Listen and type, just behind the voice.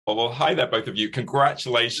Well, hi there, both of you.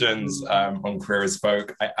 Congratulations on Queer as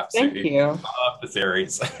Folk. I Thank absolutely you. love the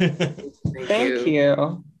series. Thank Thank you.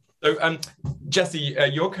 you. So, Jesse,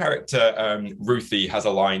 your character Ruthie has a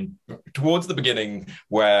line towards the beginning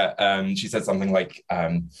where she says something like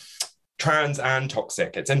 "trans and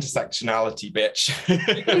toxic. It's intersectionality, bitch."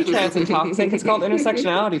 You can be trans and toxic. It's called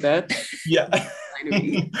intersectionality, bitch. Yeah,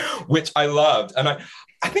 which I loved, and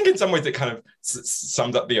I think in some ways it kind of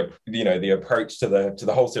sums up the approach to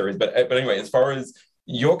the whole series. But anyway, as far as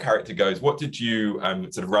your character goes, what did you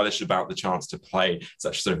sort of relish about the chance to play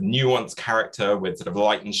such sort of nuanced character with sort of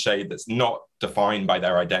light and shade that's not defined by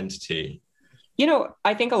their identity?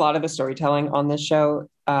 I think a lot of the storytelling on this show,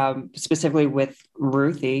 specifically with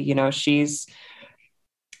Ruthie, she's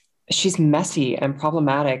messy and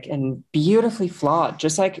problematic and beautifully flawed,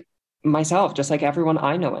 just like myself, just like everyone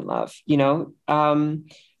I know and love.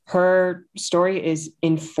 Her story is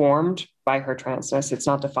informed by her transness. It's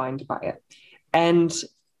not defined by it. And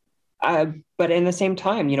but in the same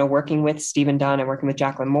time, working with Stephen Dunn and working with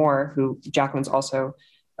Jacqueline Moore, who Jacqueline's also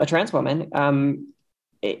a trans woman,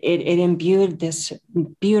 it imbued this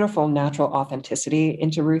beautiful natural authenticity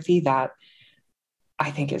into Ruthie that I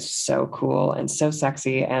think is so cool and so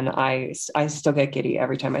sexy, and I still get giddy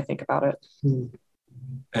every time I think about it.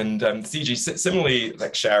 And CG, similarly,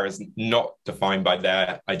 like Cher is not defined by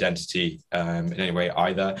their identity in any way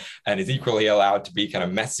either, and is equally allowed to be kind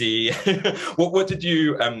of messy. What did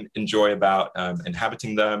you enjoy about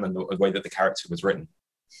inhabiting them and the way that the character was written?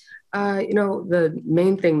 The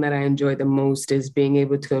main thing that I enjoy the most is being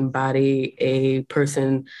able to embody a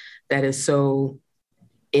person that is so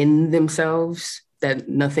in themselves that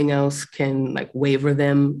nothing else can like waver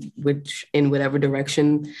them, which in whatever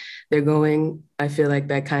direction they're going. I feel like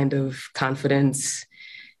that kind of confidence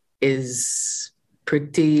is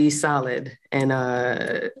pretty solid and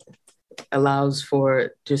allows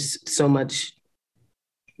for just so much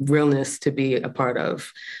realness to be a part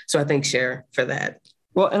of. So I thank Cher for that.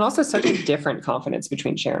 Well, and also such a different confidence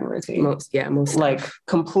between Cher and Ruthie. Most like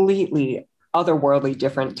completely otherworldly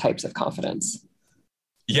different types of confidence.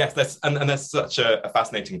 Yes, that's such a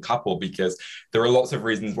fascinating couple because there are lots of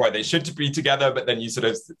reasons why they should be together, but then you sort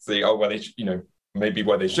of say, oh, well, maybe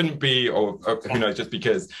why they shouldn't be, or who knows, just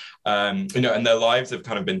because, and their lives have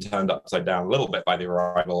kind of been turned upside down a little bit by the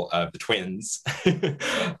arrival of the twins.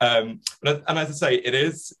 And as I say, it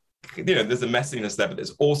is, there's a messiness there, but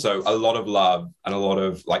there's also a lot of love and a lot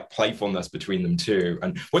of like playfulness between them too.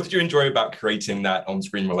 And what did you enjoy about creating that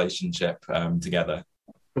on-screen relationship together?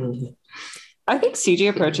 Mm-hmm. I think CG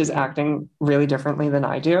approaches acting really differently than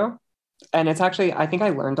I do. And it's actually, I think I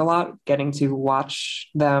learned a lot getting to watch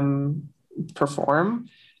them perform,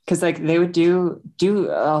 because like they would do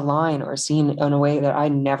a line or a scene in a way that I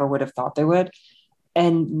never would have thought they would.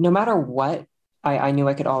 And no matter what, I knew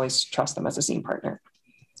I could always trust them as a scene partner.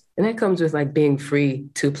 And that comes with like being free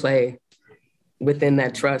to play within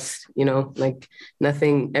that trust, like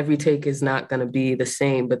nothing, every take is not going to be the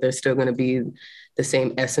same, but there's still going to be the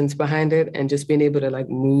same essence behind it. And just being able to like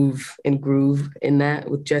move and groove in that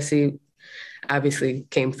with Jesse obviously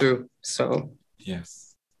came through. So, yes.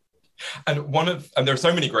 And there are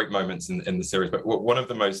so many great moments in the series, but one of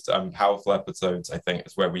the most powerful episodes, I think,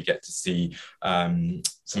 is where we get to see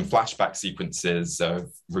some flashback sequences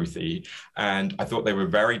of Ruthie. And I thought they were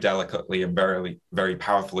very delicately and very, very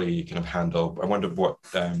powerfully kind of handled. I wondered what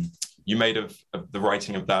you made of the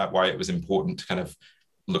writing of that, why it was important to kind of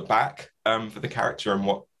look back for the character and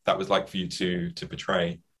what that was like for you to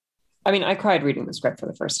portray. I mean, I cried reading the script for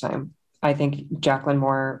the first time. I think Jacqueline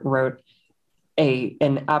Moore wrote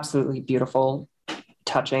an absolutely beautiful,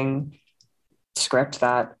 touching script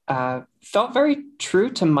that felt very true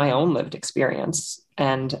to my own lived experience.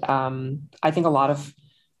 And I think a lot of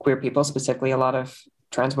queer people, specifically a lot of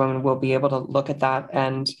trans women, will be able to look at that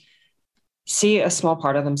and see a small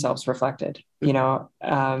part of themselves reflected.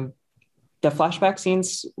 The flashback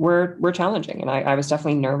scenes were challenging, and I was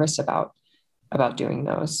definitely nervous about doing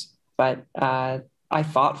those. But I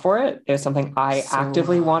fought for it. It was something I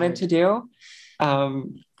actively wanted to do.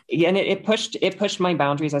 And it pushed my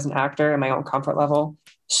boundaries as an actor and my own comfort level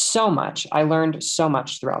so much. I learned so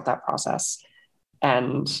much throughout that process,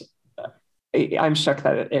 and I'm shook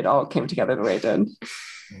that it all came together the way it did.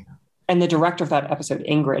 And the director of that episode,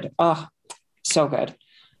 Ingrid, so good.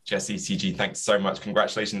 Jesse, CG, thanks so much.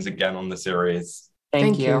 Congratulations again on the series.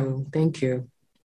 Thank you. Thank you.